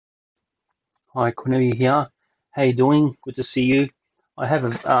Hi, Cornelia here. How you doing? Good to see you. I have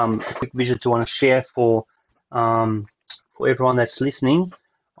a quick vision to want to share um, for everyone that's listening.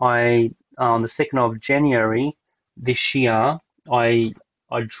 I On the 2nd of January this year, I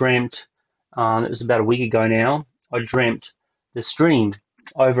I dreamt. It was about a week ago now. I dreamt this dream.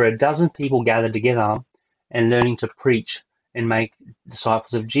 Over a dozen people gathered together and learning to preach and make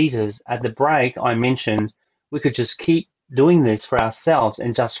disciples of Jesus. At the break, I mentioned we could just keep doing this for ourselves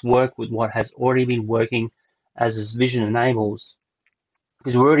and just work with what has already been working as this vision enables,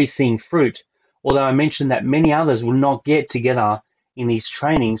 because we're already seeing fruit. Although I mentioned that many others will not get together in these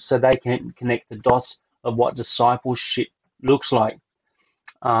trainings so they can connect the dots of what discipleship looks like.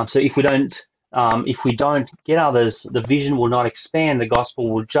 So if we don't get others, the vision will not expand. The gospel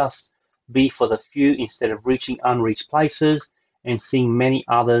will just be for the few instead of reaching unreached places and seeing many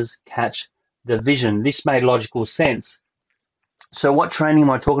others catch the vision. This made logical sense. So what training am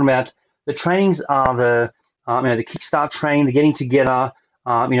I talking about? The trainings are the kickstart training, the getting together,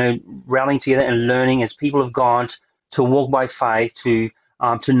 rallying together and learning as people of God to walk by faith, to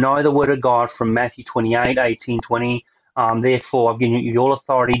know the word of God from Matthew 28:18-20. Therefore, I've given you all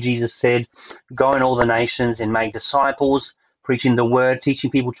authority, Jesus said, go in all the nations and make disciples, preaching the word,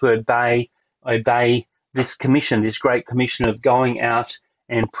 teaching people to obey this commission, this great commission of going out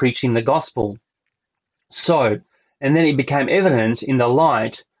and preaching the gospel. So, and then it became evident in the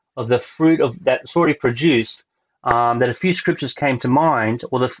light of the fruit of that's already produced, that a few scriptures came to mind,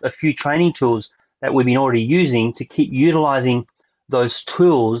 or a few training tools that we've been already using to keep utilizing those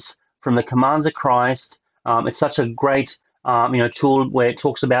tools from the commands of Christ. It's such a great, tool where it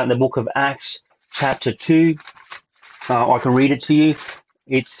talks about in the book of Acts, chapter 2. I can read it to you.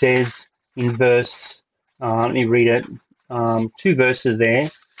 It says in verse, let me read it, two verses there,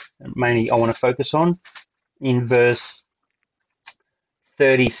 mainly I want to focus on in verse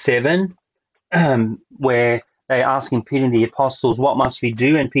 37, where they asking Peter and the apostles, what must we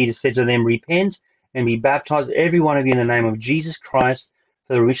do? And Peter said to them, repent and be baptized, every one of you, in the name of Jesus Christ,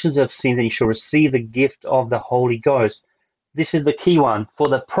 for the remission of sins, and you shall receive the gift of the Holy Ghost. This is the key one. For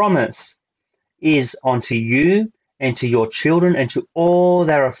the promise is unto you and to your children and to all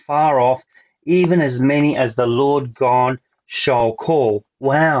that are far off, even as many as the Lord God shall call.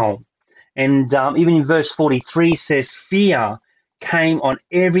 Wow. And even in verse 43 says, fear came on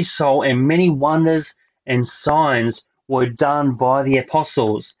every soul, and many wonders and signs were done by the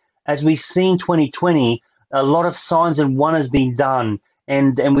apostles. As we see in 2020, a lot of signs and wonders being done,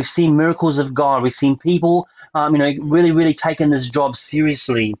 and we've seen miracles of God. We've seen people, really, really taking this job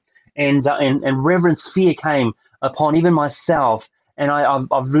seriously, and reverence fear came upon even myself. And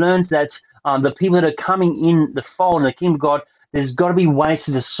I've learned that the people that are coming in the fold in the kingdom of God, there's got to be ways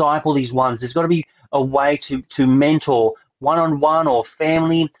to disciple these ones. There's got to be a way to mentor one-on-one or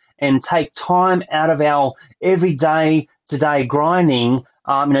family and take time out of our everyday today grinding,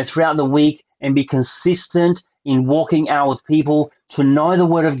 throughout the week, and be consistent in walking out with people to know the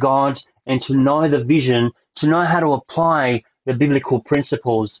word of God and to know the vision, to know how to apply the biblical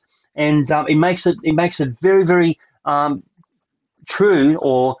principles. And it makes it very, very true,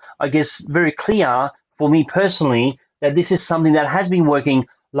 or I guess very clear for me personally, that this is something that has been working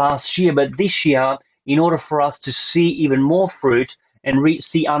last year, but this year, in order for us to see even more fruit and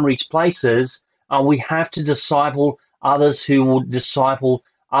see unreached places, we have to disciple others who will disciple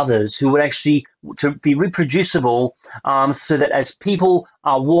others, who would actually to be reproducible, so that as people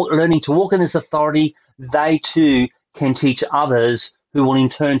are learning to walk in this authority, they too can teach others, who will in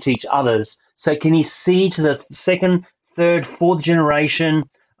turn teach others. So can you see to the second, third, fourth generation,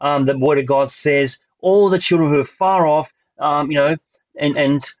 the word of God says, all the children who are far off,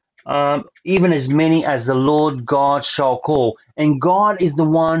 and even as many as the Lord God shall call. And God is the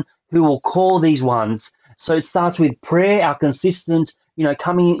one who will call these ones. So it starts with prayer, our consistent,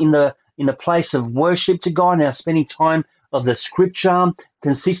 coming in the place of worship to God, now spending time of the scripture,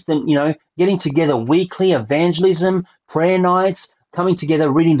 consistent, getting together weekly, evangelism, prayer nights, coming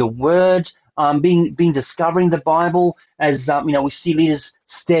together, reading the word, being discovering the Bible as we see leaders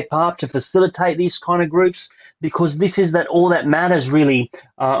step up to facilitate these kind of groups, because this is that all that matters really,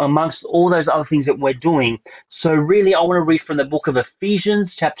 amongst all those other things that we're doing. So really, I want to read from the book of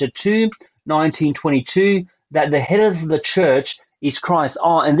Ephesians, chapter 2, 19-22, that the head of the church is Christ.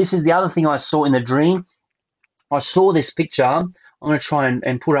 Oh, and this is the other thing I saw in the dream. I saw this picture. I'm going to try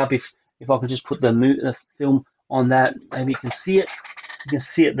and put it up if I can just put the film on that. Maybe you can see it. You can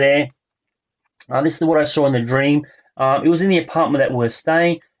see it there. This is what I saw in the dream. It was in the apartment that we were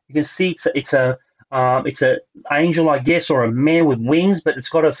staying. You can see it's a angel, I guess, or a man with wings, but it's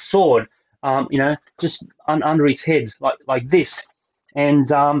got a sword, just under his head, like this.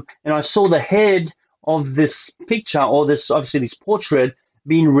 and I saw the head of this picture, or this obviously this portrait,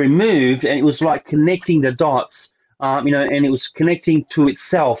 being removed, and it was like connecting the dots, and it was connecting to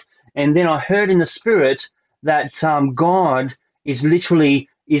itself. And then I heard in the spirit that God is literally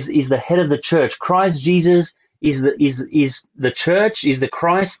is the head of the church. Christ Jesus is the church, is the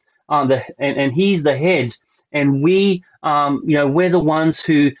Christ, and He's the head, and we we're the ones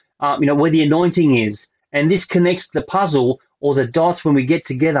who where the anointing is, and this connects the puzzle or the dots when we get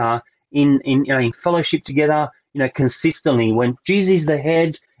together in fellowship together, consistently. When Jesus is the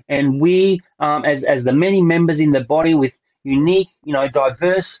head, and we as the many members in the body with unique,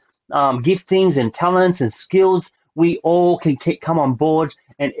 diverse giftings and talents and skills, we all can come on board,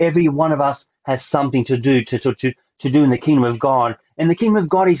 and every one of us has something to do to do in the kingdom of God. And the kingdom of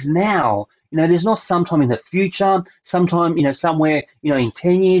God is now. There's not sometime in the future, sometime, somewhere, in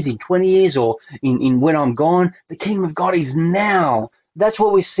 10 years, in 20 years, or in when I'm gone. The kingdom of God is now. That's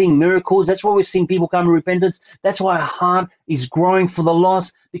why we're seeing miracles. That's why we're seeing people come to repentance. That's why our heart is growing for the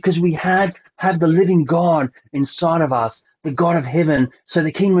lost, because we have the living God inside of us, the God of heaven. So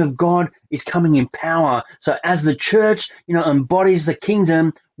the kingdom of God is coming in power. So as the church, embodies the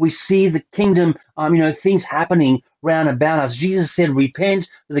kingdom, we see the kingdom, things happening round about us. Jesus said, repent,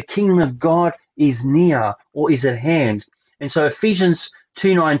 for the kingdom of God is near, or is at hand. And so Ephesians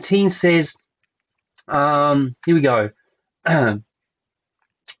 2:19 says, here we go.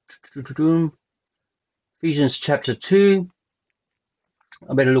 Ephesians chapter 2.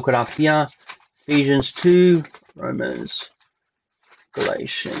 I better look it up here. Ephesians 2, Romans,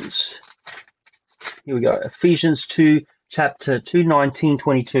 Galatians. Here we go. Ephesians 2, chapter 2, 19,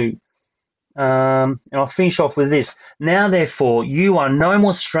 22. And I'll finish off with this. Now, therefore, you are no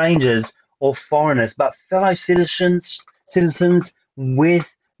more strangers or foreigners, but fellow citizens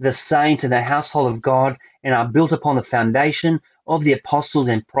with the saints in the household of God, and are built upon the foundation of the apostles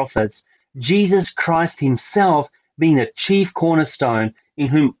and prophets, Jesus Christ himself being the chief cornerstone, in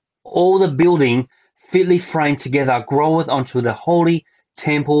whom all the building fitly framed together groweth unto the holy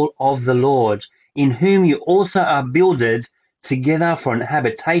temple of the Lord, in whom you also are builded together for an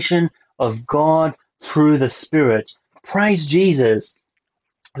habitation of God through the Spirit. Praise Jesus.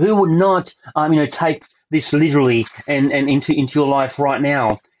 Who would not, take this literally and into your life right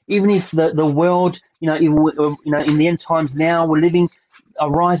now? Even if the world, in the end times now, we're living,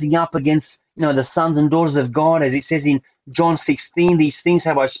 rising up against, the sons and daughters of God, as it says in John 16, these things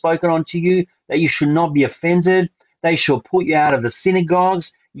have I spoken unto you, that you should not be offended. They shall put you out of the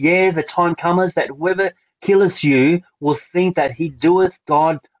synagogues. Yeah, the time cometh that whoever killeth you will think that he doeth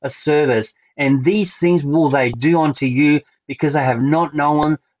God a service. And these things will they do unto you, because they have not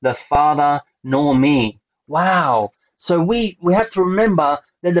known the Father nor me. Wow. So we have to remember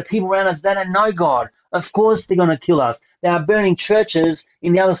that the people around us, they don't know God. Of course they're going to kill us. They are burning churches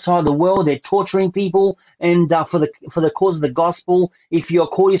in the other side of the world. They're torturing people, and for the cause of the gospel. If you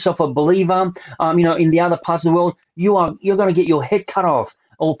call yourself a believer, in the other parts of the world, you're going to get your head cut off,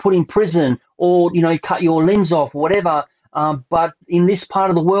 or put in prison, or cut your limbs off, whatever. But in this part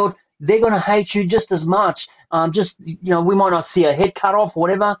of the world, they're going to hate you just as much. We might not see a head cut off,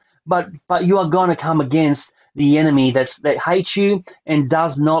 whatever, but you are going to come against the enemy that hates you and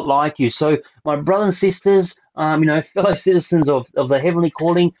does not like you. So, my brothers and sisters, fellow citizens of the heavenly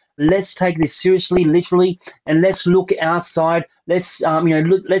calling, let's take this seriously, literally, and let's look outside. Let's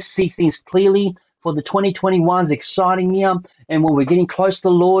let's see things clearly. For the 2021 is an exciting year, and when we're getting close to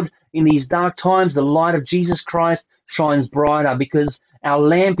the Lord in these dark times, the light of Jesus Christ shines brighter, because our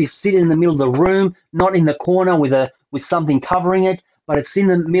lamp is sitting in the middle of the room, not in the corner with something covering it, but it's in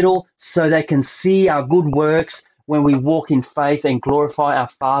the middle, so they can see our good works when we walk in faith and glorify our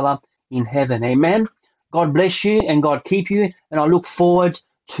Father in heaven. Amen. God bless you and God keep you, and I look forward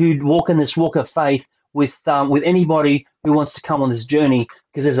to walking this walk of faith with anybody who wants to come on this journey,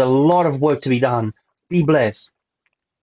 because there's a lot of work to be done. Be blessed.